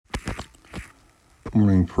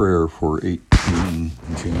Morning prayer for 18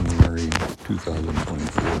 January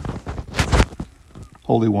 2024.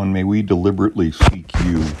 Holy One, may we deliberately seek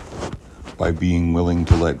you by being willing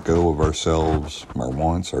to let go of ourselves, our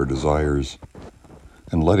wants, our desires,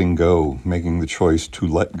 and letting go, making the choice to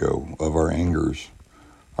let go of our angers,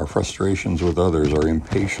 our frustrations with others, our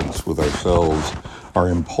impatience with ourselves, our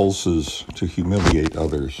impulses to humiliate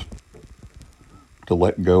others, to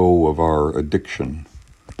let go of our addiction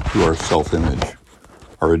to our self-image,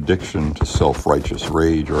 our addiction to self-righteous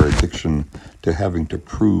rage, our addiction to having to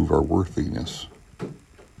prove our worthiness.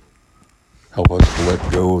 Help us to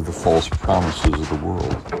let go of the false promises of the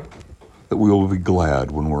world, that we will be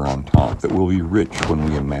glad when we're on top, that we'll be rich when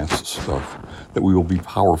we amass stuff, that we will be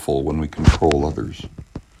powerful when we control others.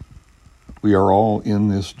 We are all in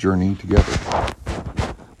this journey together.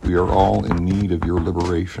 We are all in need of your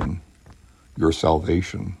liberation, your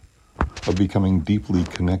salvation, of becoming deeply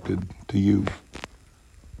connected to you.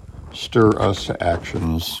 Stir us to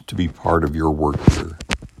actions to be part of your work here,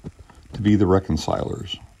 to be the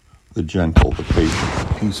reconcilers, the gentle, the patient,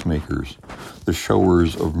 the peacemakers, the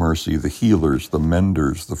showers of mercy, the healers, the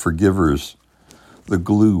menders, the forgivers, the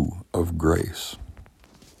glue of grace.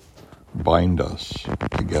 Bind us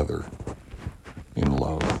together.